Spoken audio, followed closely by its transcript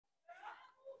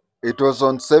It was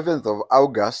on 7th of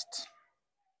August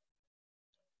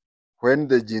when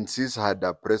the Jinsis had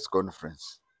a press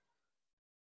conference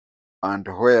and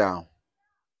where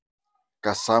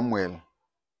Samuel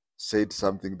said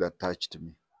something that touched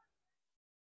me.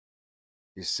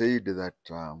 He said that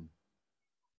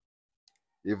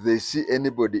if they see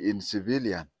anybody in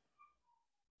civilian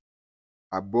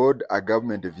aboard a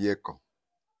government vehicle,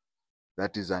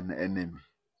 that is an enemy.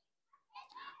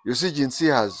 You see,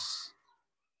 Jinsi has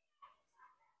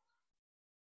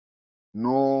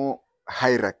no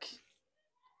hierarchy.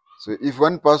 So if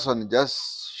one person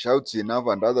just shouts enough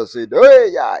and others say, oh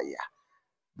yeah, yeah,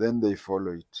 then they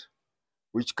follow it,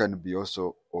 which can be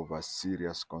also over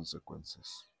serious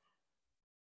consequences.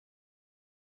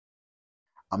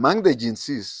 Among the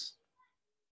Jinsis,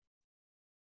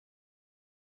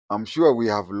 I'm sure we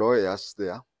have lawyers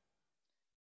there.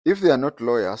 If they are not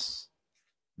lawyers,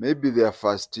 maybe they are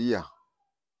first year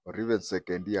or even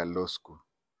second year law school.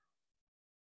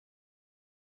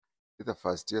 Either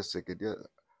first year, second year,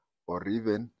 or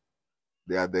even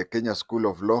they are the Kenya School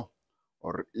of Law,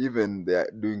 or even they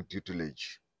are doing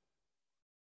tutelage.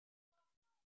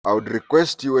 I would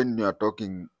request you when you are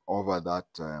talking over that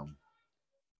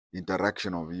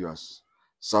interaction of yours,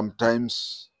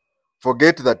 sometimes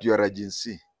forget that you are a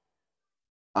Jinsi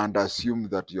and assume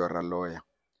that you are a lawyer.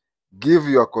 Give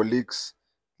your colleagues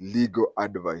legal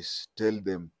advice. Tell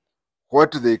them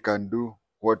what they can do,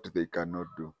 what they cannot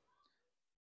do.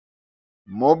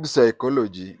 Mob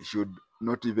psychology should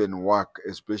not even work,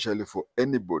 especially for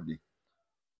anybody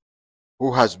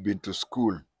who has been to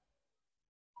school,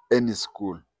 any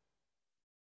school.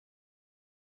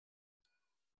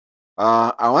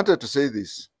 I wanted to say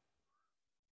this.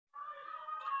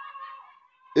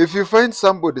 If you find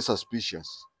somebody suspicious,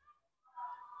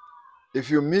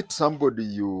 if you meet somebody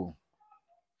you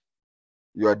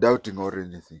are doubting or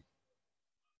anything,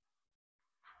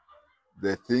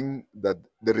 the thing that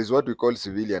there is what we call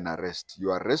civilian arrest.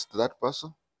 You arrest that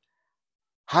person,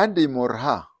 hand him or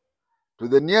her to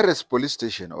the nearest police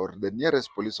station or the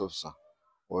nearest police officer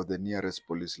or the nearest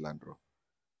police landlord.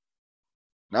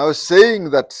 Now saying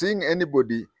that seeing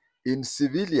anybody in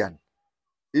civilian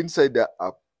inside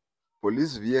a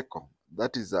police vehicle,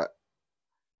 that is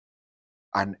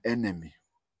an enemy.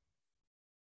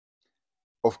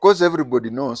 Of course, everybody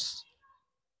knows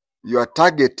you are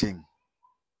targeting.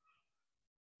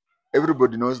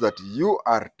 Everybody knows that you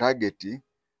are targeting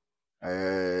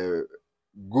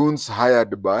goons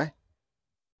hired by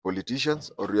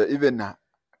politicians, or you are even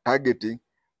targeting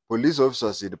police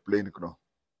officers in plain clothes.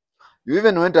 You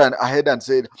even went ahead and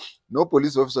said no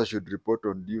police officer should report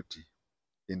on duty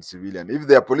in civilian. If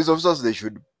they are police officers, they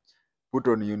should put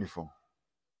on uniform.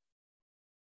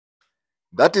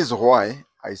 That is why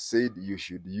I said you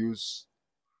should use.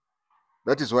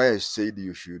 That is why I said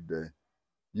you should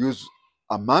use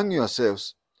among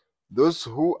yourselves those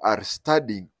who are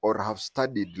studying or have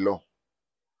studied law.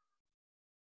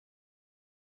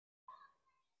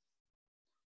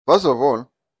 First of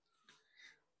all,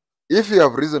 if you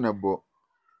have reasonable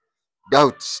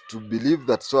doubts to believe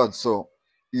that so and so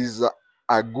is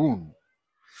a goon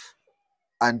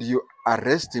and you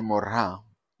arrest him or her,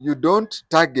 you don't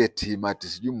target him at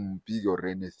his pig or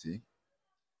anything.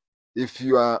 If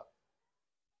you are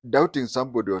doubting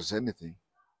somebody or anything,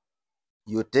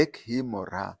 you take him or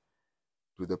her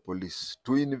to the police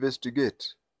to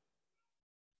investigate.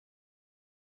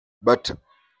 But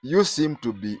you seem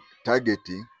to be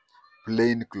targeting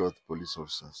plainclothes police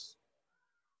officers.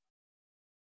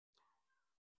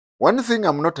 One thing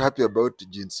I'm not happy about,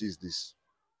 Jinsi, is this.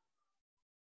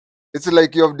 It's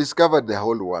like you have discovered the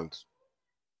whole world.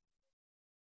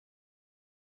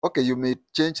 Okay, you may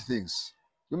change things.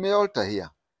 You may alter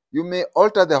here. You may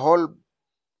alter the whole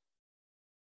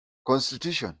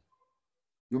constitution.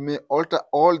 You may alter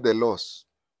all the laws.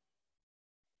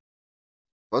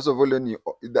 First of all, when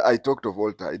I talked of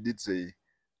alter, I did say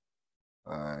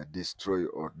destroy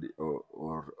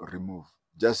or remove.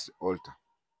 Just alter.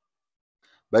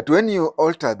 But when you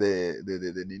alter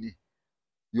the nini,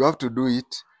 you have to do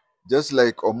it just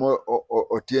like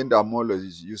Otienda Amolo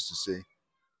used to say.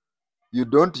 You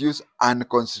don't use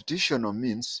unconstitutional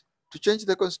means to change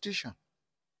the constitution.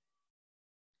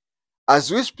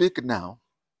 As we speak now,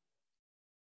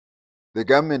 the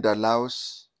government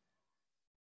allows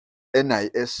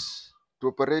NIS to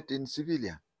operate in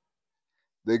civilian.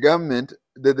 The government,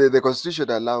 the constitution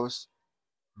allows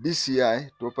DCI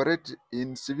to operate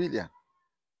in civilian.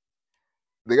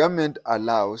 The government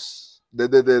allows,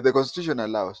 the constitution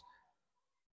allows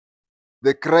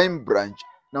the crime branch,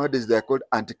 nowadays they are called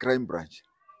anti-crime branch,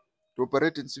 to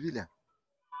operate in civilian.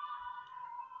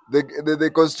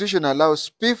 The constitution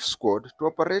allows PIF squad to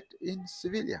operate in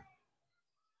civilian.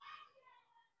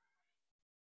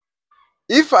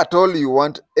 If at all you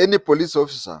want any police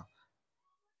officer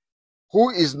who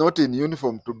is not in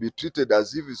uniform to be treated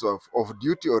as if he's of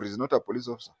duty or is not a police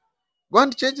officer, go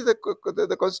and change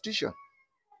the constitution.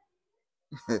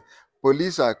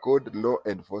 Police are called law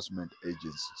enforcement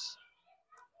agencies.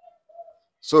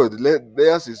 So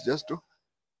theirs is just to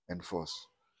enforce.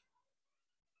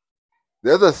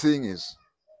 The other thing is,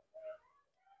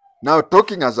 now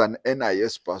talking as an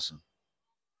NIS person,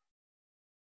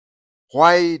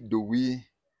 why do we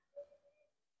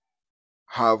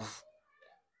have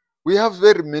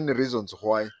very many reasons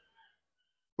why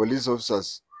police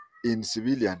officers in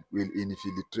civilian will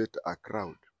infiltrate a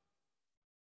crowd.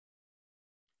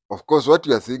 Of course, what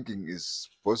you are thinking is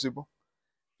possible,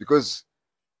 because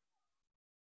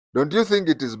don't you think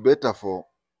it is better for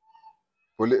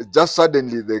just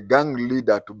suddenly the gang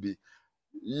leader to be,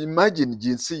 imagine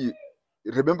GC,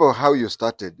 remember how you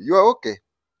started, you are okay,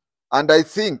 and I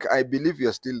believe you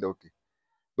are still okay,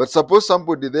 but suppose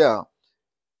somebody there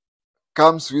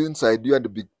comes inside you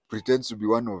and pretends to be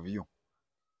one of you,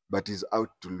 but is out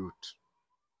to loot.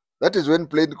 That is when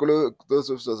plain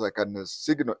those officers can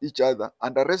signal each other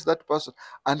and arrest that person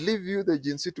and leave you, the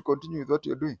GC, to continue with what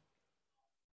you're doing.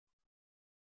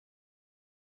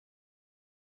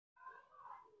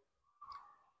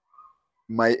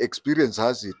 My experience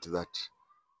has it that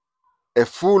a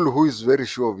fool who is very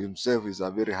sure of himself is a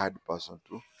very hard person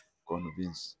to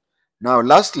convince. Now,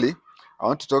 lastly, I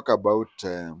want to talk about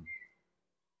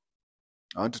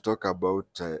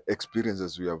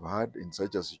experiences we have had in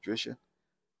such a situation,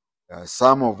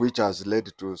 some of which has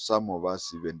led to some of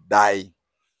us even dying.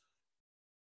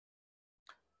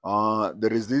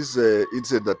 There is this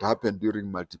incident that happened during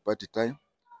multi-party time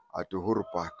at Uhuru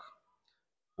Park,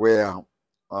 where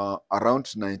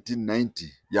around 1990,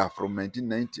 from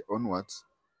 1990 onwards,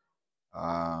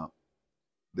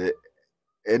 the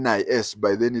NIS,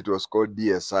 by then it was called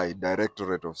DSI,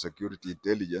 Directorate of Security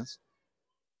Intelligence,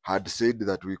 had said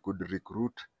that we could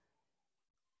recruit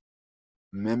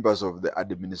members of the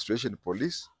administration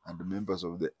police and members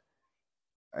of the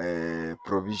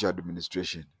provincial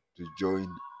administration to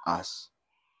join us.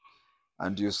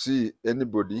 And you see,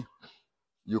 anybody,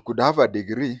 you could have a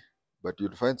degree, but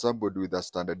you'd find somebody with a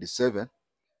standard 7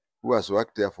 who has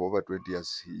worked there for over 20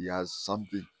 years. He has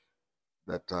something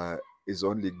that is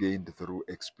only gained through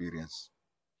experience.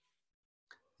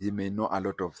 He may know a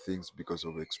lot of things because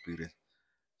of experience.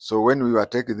 So when we were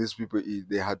taking these people,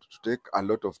 they had to take a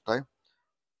lot of time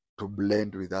to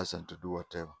blend with us and to do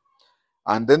whatever.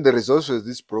 And then there is also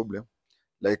this problem,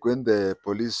 like when the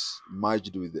police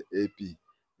merged with the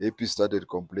AP started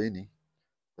complaining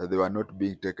that they were not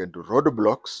being taken to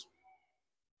roadblocks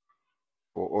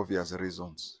for obvious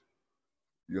reasons.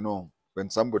 You know,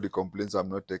 when somebody complains, I'm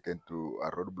not taken to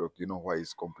a roadblock, you know why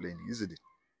he's complaining, isn't it?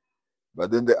 But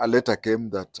then a letter came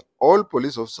that all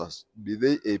police officers, be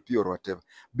they AP or whatever,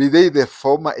 be they the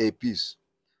former APs,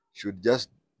 should just,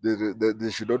 they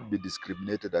should not be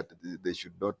discriminated at. They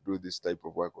should not do this type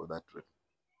of work or that way.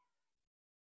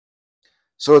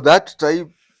 So that type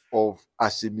of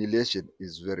assimilation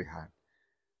is very hard.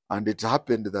 And it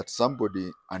happened that somebody,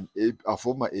 a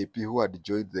former AP who had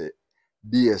joined the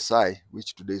DSI,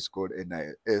 which today is called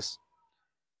NIS,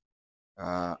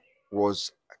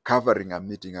 was covering a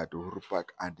meeting at Uhuru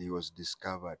Park, and he was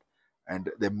discovered.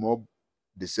 And the mob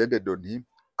descended on him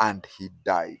and he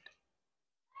died.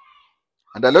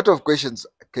 And a lot of questions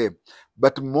came,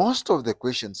 but most of the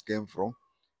questions came from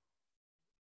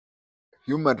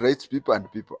human rights people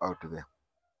and people out there,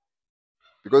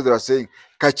 because they were saying,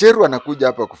 Kacheru anakuja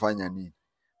hapa kufanya nini?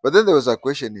 But then there was a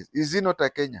question, is he not a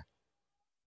Kenyan?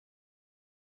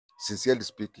 Sincerely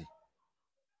speaking,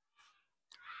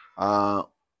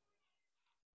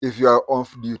 if you are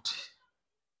off duty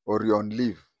or you're on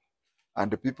leave and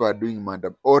the people are doing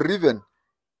madam, or even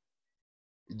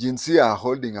Jinsia are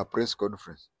holding a press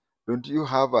conference, don't you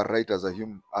have a right as a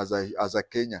human, as a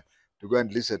Kenyan, to go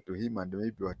and listen to him and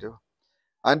maybe whatever?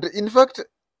 And in fact,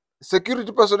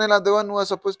 security personnel are the one who are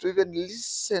supposed to even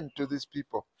listen to these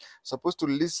people, supposed to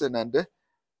listen, and they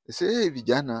say, hey,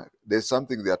 vijana, there's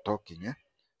something they are talking,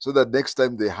 so that next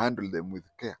time they handle them with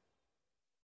care.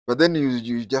 But then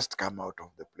you just come out of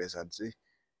the place and say,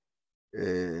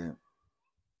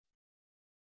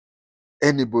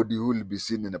 anybody who will be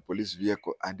seen in a police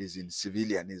vehicle and is in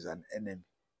civilian is an enemy.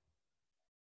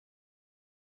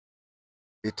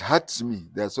 It hurts me.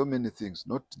 There are so many things,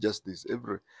 not just this.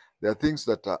 There are things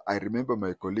that I remember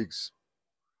my colleagues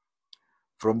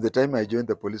from the time I joined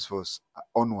the police force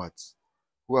onwards,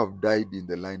 who have died in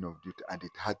the line of duty, and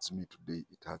it hurts me today.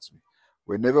 It hurts me.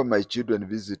 Whenever my children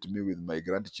visit me with my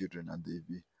grandchildren, and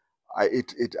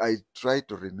I try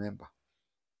to remember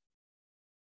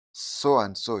so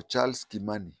and so Charles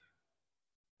Kimani,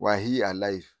 were he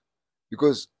alive,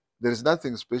 because there is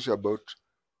nothing special about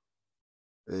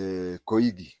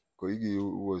Koigi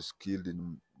who was killed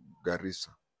in Garissa,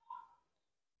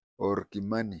 or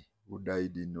Kimani who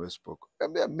died in West Pokot.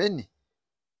 And there are many.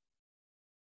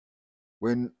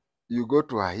 When you go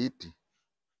to Haiti,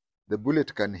 the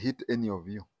bullet can hit any of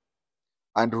you.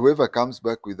 And whoever comes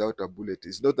back without a bullet,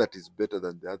 it's not that it's better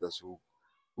than the others who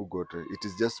got it. It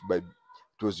is just it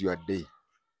was your day.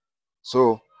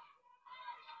 So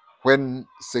when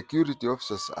security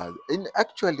officers are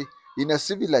in a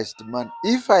civilized man,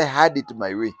 if I had it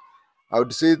my way, I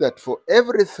would say that for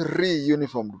every 3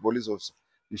 uniformed police officers,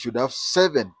 you should have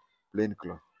 7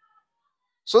 plainclothes.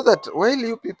 So that while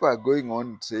you people are going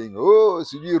on saying, oh,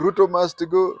 Ruto must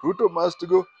go, Ruto must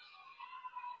go,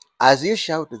 as you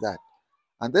shout that,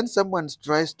 and then someone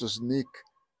tries to sneak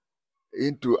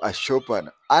into a shop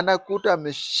and anakuta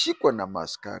ameshikwa na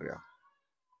maskara.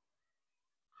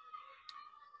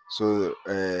 So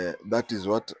that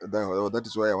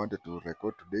is why I wanted to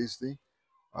record today's thing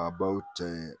about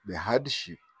the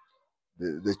hardship,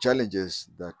 the challenges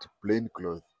that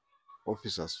plainclothes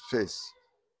officers face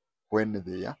when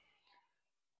they are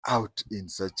out in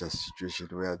such a situation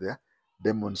where there are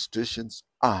demonstrations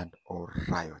and or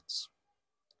riots.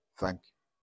 Thank you.